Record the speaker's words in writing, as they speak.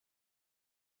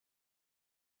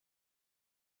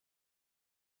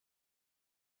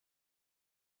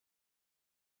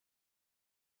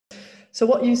So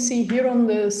what you see here on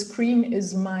the screen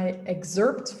is my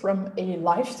excerpt from a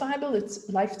life table.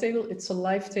 It's a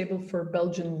life table for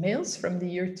Belgian males from the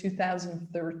year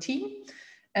 2013.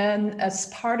 And as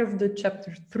part of the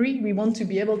chapter 3, we want to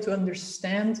be able to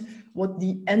understand what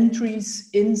the entries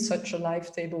in such a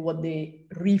life table, what they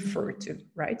refer to,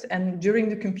 right? And during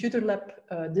the computer lab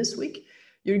this week,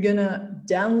 you're gonna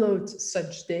download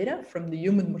such data from the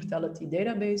human mortality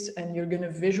database, and you're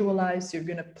gonna visualize, you're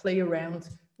gonna play around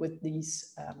with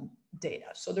these data.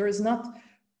 So there is not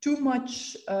too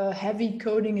much heavy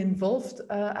coding involved,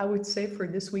 I would say, for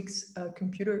this week's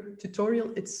computer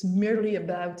tutorial. It's merely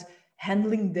about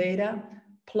handling data,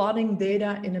 plotting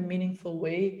data in a meaningful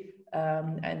way.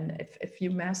 And if you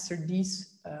master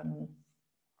these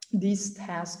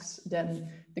tasks, then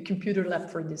the computer lab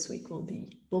for this week will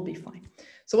be fine.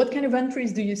 So what kind of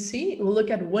entries do you see? We'll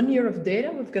look at 1 year of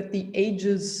data. We've got the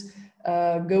ages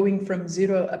going from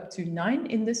 0 up to 9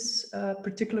 in this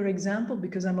particular example,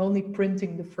 because I'm only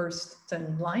printing the first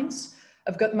 10 lines.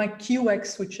 I've got my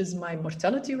QX, which is my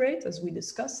mortality rate, as we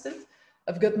discussed it.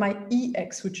 I've got my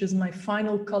EX, which is my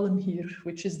final column here,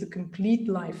 which is the complete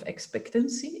life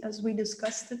expectancy, as we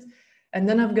discussed it. And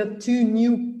then I've got 2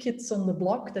 new kids on the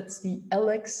block. That's the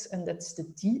LX and that's the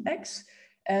DX.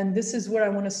 And this is where I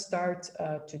want to start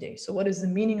today. So what is the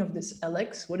meaning of this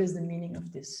LX? What is the meaning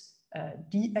of this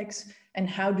DX? And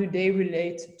how do they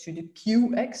relate to the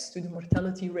QX, to the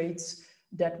mortality rates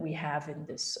that we have in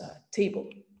this table?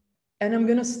 And I'm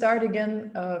going to start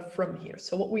again from here.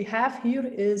 So what we have here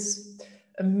is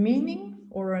a meaning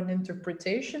or an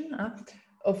interpretation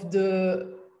of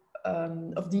the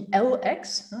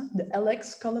LX, the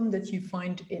LX column that you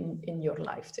find in your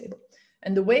life table.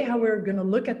 And the way how we're going to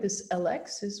look at this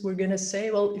LX is we're going to say,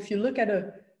 well, if you look at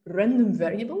a random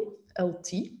variable,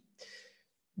 LT,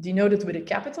 denoted with a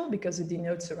capital because it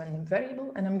denotes a random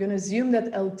variable, and I'm going to assume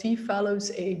that LT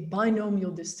follows a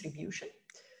binomial distribution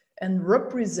and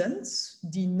represents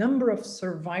the number of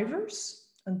survivors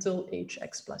until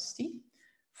hx plus t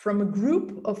from a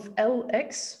group of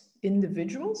LX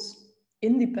individuals,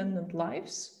 independent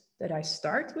lives that I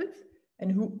start with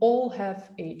and who all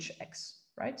have hx,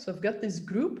 right? So I've got this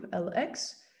group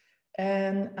LX,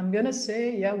 and I'm gonna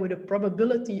say, yeah, with a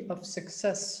probability of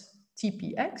success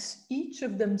TPX, each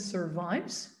of them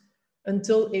survives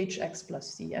until hx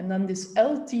plus t. And then this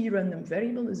LT random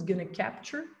variable is gonna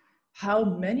capture how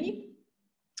many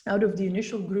out of the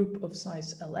initial group of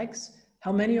size LX,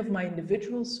 how many of my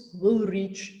individuals will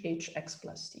reach hx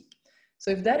plus t.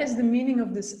 So if that is the meaning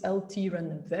of this LT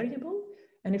random variable,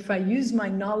 and if I use my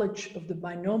knowledge of the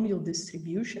binomial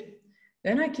distribution,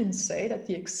 then I can say that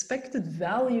the expected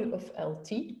value of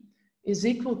LT is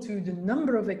equal to the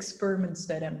number of experiments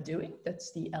that I'm doing,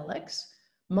 that's the LX,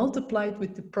 multiplied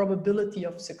with the probability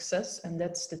of success, and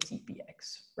that's the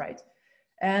TPX, right?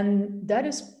 And that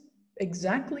is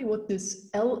exactly what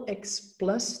this LX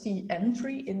plus T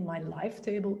entry in my life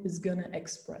table is gonna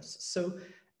express. So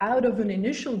out of an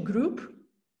initial group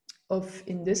of,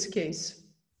 in this case,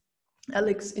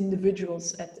 LX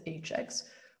individuals at hx,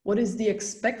 what is the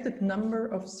expected number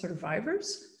of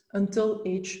survivors until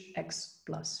hx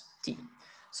plus t?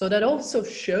 So that also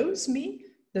shows me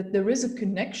that there is a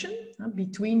connection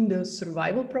between the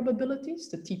survival probabilities,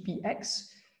 the TPX,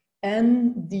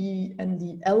 and the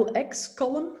LX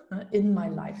column in my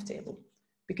life table.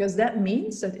 Because that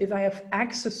means that if I have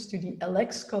access to the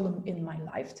LX column in my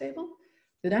life table,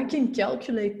 then I can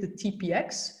calculate the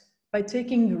TPX by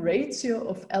taking the ratio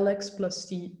of LX plus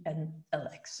T and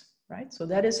LX, right? So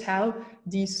that is how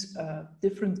these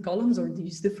different columns or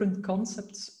these different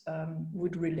concepts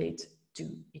would relate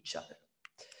to each other.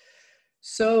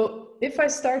 So if I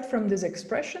start from this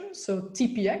expression, so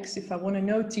TPX, if I want to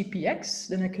know TPX,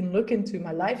 then I can look into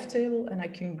my life table and I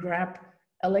can grab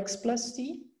LX plus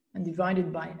T and divide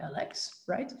it by LX,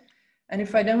 right? And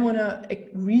if I then want to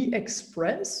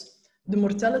re-express the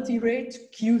mortality rate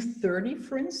Q30,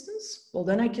 for instance, well,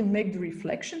 then I can make the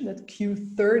reflection that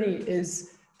Q30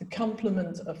 is the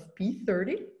complement of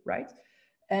P30, right?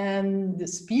 And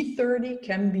this P30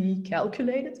 can be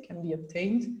calculated, can be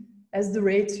obtained as the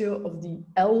ratio of the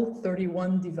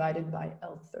L31 divided by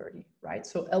L30, right?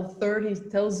 So L30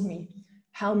 tells me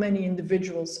how many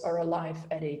individuals are alive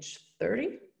at age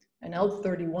 30, and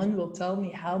L31 will tell me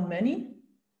how many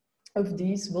of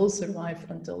these will survive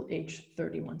until age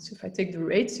 31. So if I take the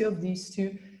ratio of these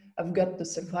two, I've got the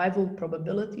survival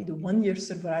probability, the 1 year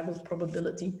survival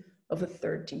probability of a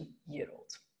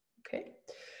 30-year-old, okay?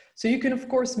 So you can, of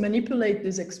course, manipulate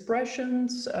these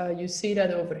expressions. You see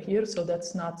that over here, so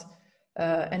that's not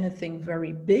anything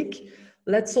very big.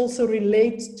 Let's also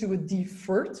relate to a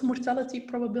deferred mortality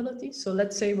probability. So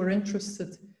let's say we're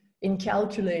interested in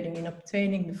calculating, in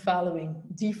obtaining the following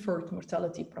deferred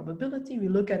mortality probability. We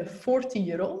look at a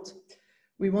 40-year-old.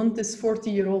 We want this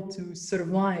 40-year-old to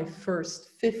survive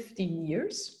first 15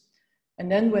 years.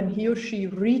 And then when he or she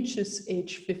reaches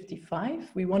age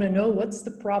 55, we want to know what's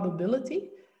the probability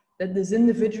that this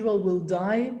individual will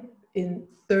die in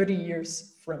 30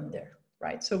 years from there,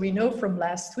 right? So we know from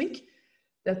last week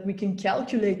that we can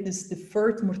calculate this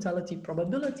deferred mortality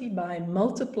probability by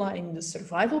multiplying the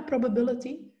survival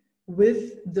probability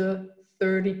with the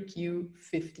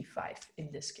 30Q55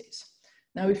 in this case.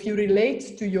 Now, if you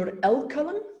relate to your L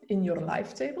column in your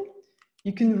life table,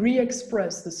 you can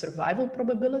re-express the survival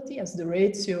probability as the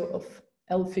ratio of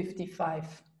L55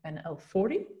 and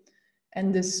L40.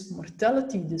 And this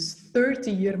mortality, this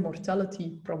 30-year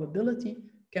mortality probability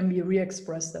can be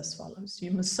re-expressed as follows.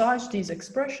 You massage these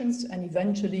expressions and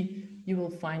eventually you will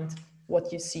find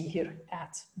what you see here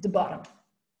at the bottom.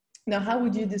 Now, how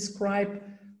would you describe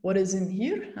what is in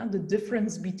here? The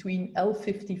difference between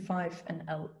L55 and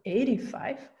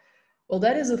L85. Well,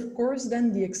 that is, of course,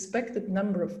 then the expected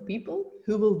number of people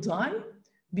who will die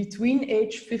between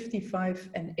age 55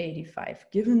 and 85,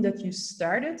 given that you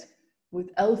started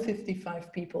with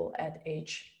L55 people at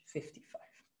age 55,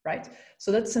 right?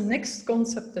 So that's the next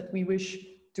concept that we wish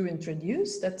to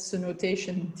introduce. That's the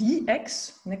notation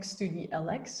dx next to the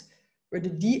Lx, where the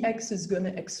dx is going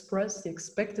to express the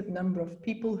expected number of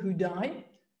people who die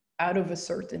out of a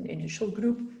certain initial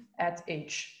group at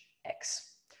age x.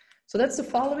 So that's the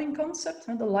following concept.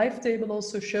 And the life table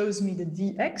also shows me the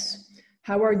dx.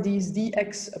 How are these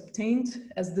dx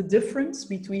obtained as the difference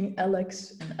between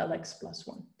Lx and Lx plus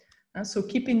 1? So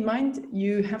keep in mind,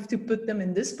 you have to put them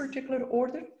in this particular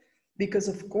order because,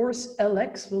 of course,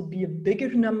 Lx will be a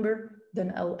bigger number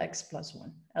than Lx plus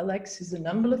 1. Lx is the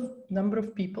number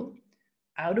of people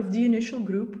out of the initial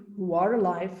group who are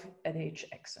alive at age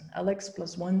x, and Lx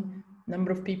plus 1,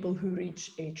 number of people who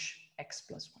reach age x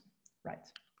plus 1, right?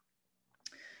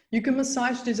 You can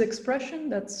massage this expression,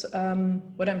 that's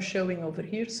what I'm showing over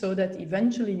here, so that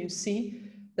eventually you see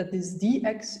that this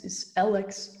dx is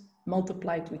Lx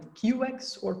multiplied with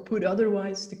qx, or put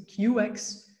otherwise, the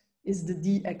qx is the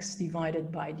dx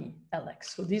divided by the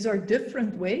Lx. So these are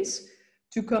different ways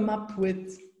to come up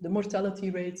with the mortality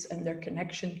rates and their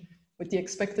connection with the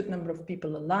expected number of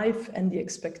people alive and the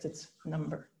expected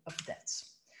number of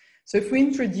deaths. So if we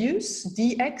introduce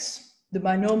dx, the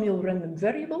binomial random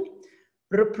variable,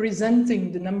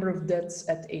 representing the number of deaths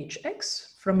at age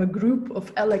x from a group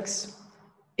of Lx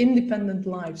independent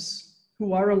lives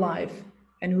who are alive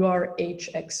and who are age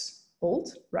x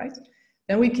old, right?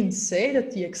 Then we can say that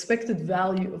the expected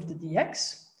value of the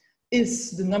dx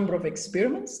is the number of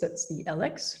experiments, that's the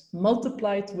Lx,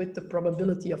 multiplied with the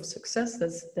probability of success,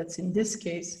 that's in this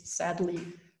case, sadly,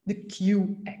 the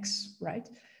Qx, right?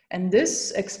 And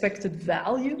this expected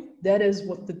value, that is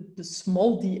what the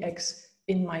small dx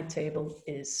in my table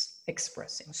is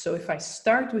expressing. So if I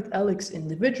start with Lx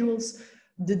individuals,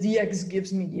 the dx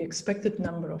gives me the expected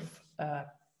number of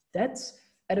deaths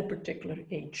at a particular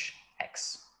age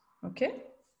x, okay?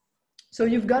 So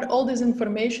you've got all this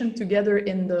information together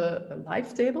in the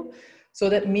life table. So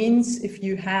that means if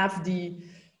you have the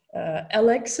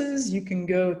Lx's, you can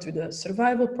go to the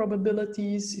survival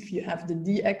probabilities. If you have the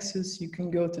dx's, you can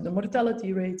go to the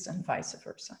mortality rates and vice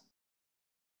versa.